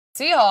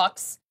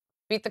Seahawks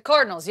beat the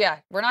Cardinals. Yeah,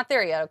 we're not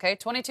there yet, okay?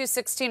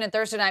 22-16 in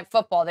Thursday Night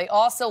Football. They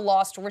also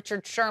lost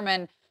Richard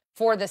Sherman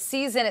for the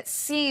season. It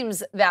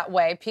seems that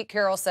way. Pete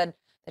Carroll said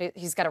that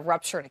he's got a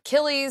ruptured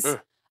Achilles.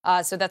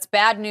 So that's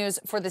bad news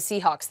for the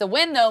Seahawks. The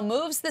win, though,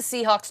 moves the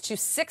Seahawks to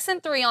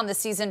 6-3 on the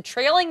season,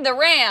 trailing the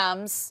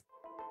Rams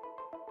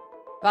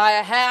by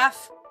a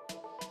half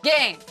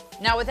game.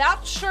 Now,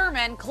 without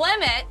Sherman,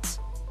 Clement,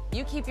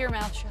 you keep your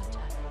mouth shut.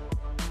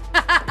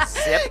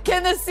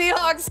 Can the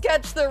Seahawks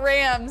catch the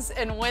Rams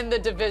and win the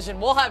division?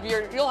 You'll have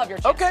your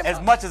chance. Okay.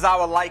 As much as I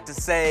would like to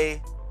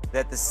say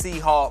that the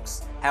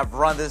Seahawks have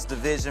run this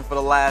division for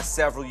the last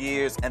several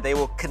years and they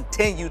will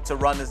continue to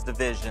run this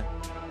division,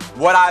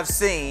 what I've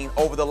seen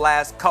over the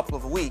last couple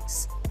of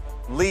weeks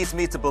leads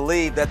me to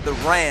believe that the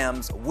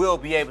Rams will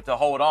be able to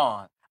hold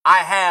on. I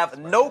have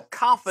no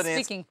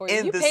confidence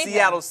in the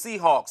Seattle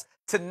Seahawks.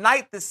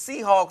 Tonight, the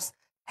Seahawks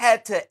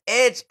had to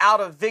edge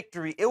out a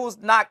victory. It was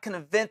not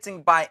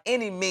convincing by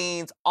any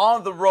means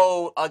on the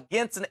road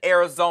against an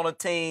Arizona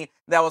team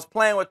that was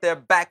playing with their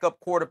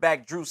backup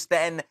quarterback, Drew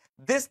Stanton.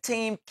 This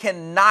team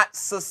cannot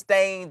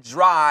sustain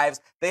drives.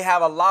 They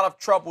have a lot of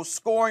trouble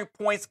scoring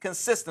points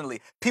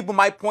consistently. People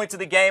might point to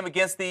the game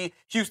against the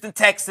Houston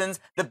Texans,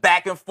 the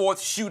back-and-forth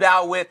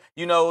shootout with,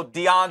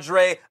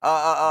 DeAndre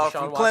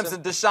from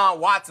Clemson, Deshaun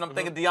Watson. I'm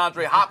thinking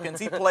DeAndre Hopkins.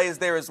 He plays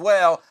there as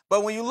well.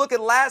 But when you look at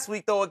last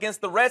week, though,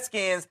 against the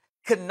Redskins,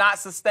 could not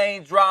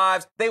sustain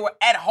drives. They were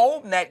at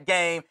home that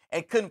game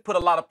and couldn't put a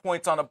lot of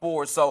points on the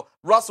board. So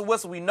Russell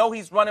Wilson, we know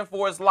he's running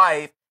for his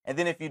life. And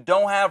then if you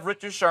don't have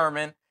Richard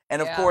Sherman,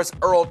 and of course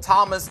Earl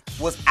Thomas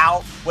was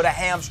out with a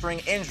hamstring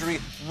injury,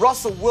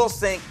 Russell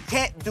Wilson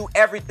can't do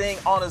everything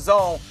on his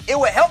own. It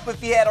would help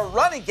if he had a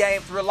running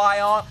game to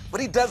rely on,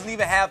 but he doesn't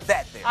even have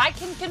that there. I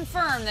can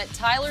confirm that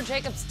Tyler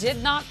Jacobs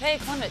did not pay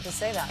Clement to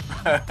say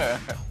that.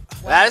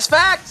 That is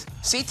fact.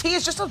 CT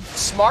is just a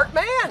smart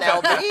man,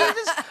 LB.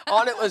 Just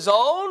on his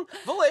own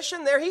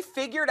volition there, he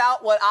figured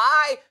out what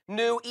I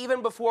knew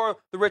even before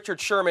the Richard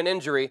Sherman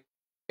injury.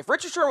 If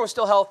Richard Sherman was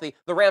still healthy,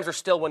 the Rams are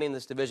still winning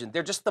this division.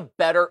 They're just the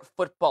better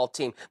football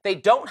team. They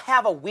don't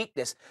have a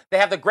weakness. They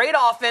have the great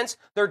offense.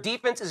 Their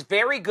defense is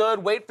very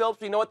good. Wade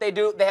Phillips, we know what they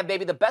do. They have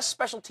maybe the best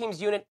special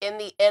teams unit in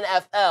the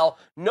NFL.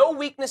 No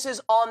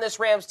weaknesses on this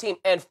Rams team.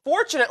 And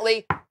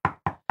fortunately,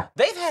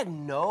 they've had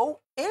no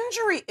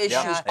injury issues.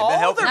 Yeah,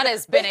 that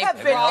has been a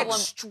problem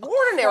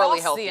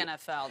extraordinarily healthy. The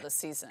NFL this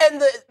season. And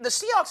the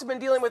Seahawks have been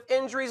dealing with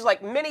injuries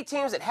like many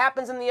teams. It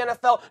happens in the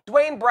NFL.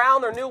 Dwayne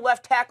Brown, their new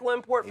left tackle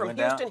import from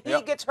Houston,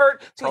 he gets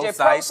hurt. TJ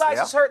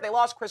Procise is hurt. They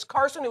lost Chris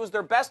Carson, who was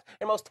their best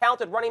and most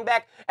talented running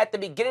back at the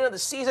beginning of the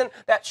season.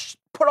 That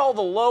put all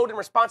the load and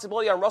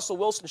responsibility on Russell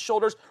Wilson's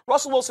shoulders.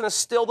 Russell Wilson is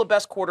still the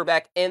best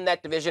quarterback in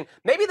that division,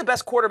 maybe the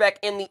best quarterback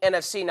in the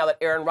NFC now that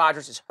Aaron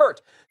Rodgers is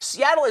hurt.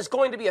 Seattle is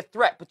going to be a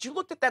threat, but you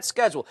looked at that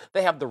schedule.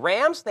 They have the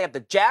Rams, they have the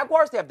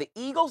Jaguars, they have the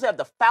Eagles, they have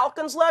the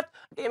Falcons left.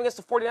 A game against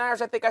the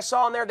 49ers, I think I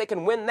saw in there. They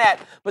can win that.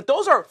 But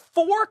those are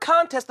 4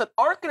 contests that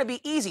aren't going to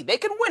be easy. They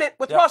can win it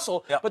with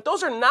Russell, but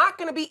those are not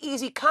going to be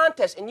easy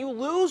contests. And you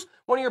lose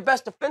one of your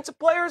best defensive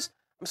players,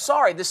 I'm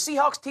sorry, the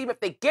Seahawks team, if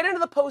they get into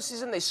the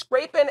postseason, they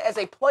scrape in as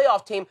a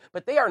playoff team,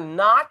 but they are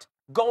not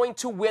going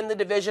to win the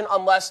division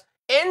unless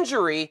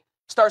injury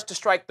starts to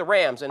strike the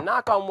Rams. And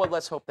knock on wood,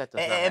 let's hope that does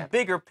not happen. And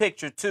bigger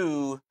picture,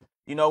 too,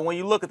 when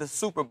you look at the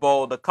Super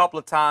Bowl, the couple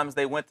of times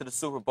they went to the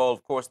Super Bowl,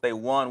 of course, they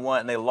won one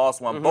and they lost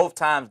one. Both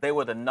times they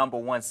were the number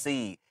 1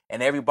 seed.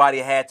 And everybody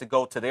had to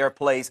go to their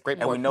place.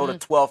 And we know the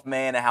 12th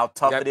man and how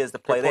tough it is to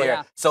play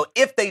there. So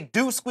if they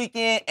do squeak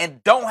in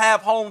and don't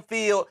have home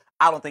field,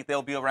 I don't think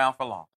they'll be around for long.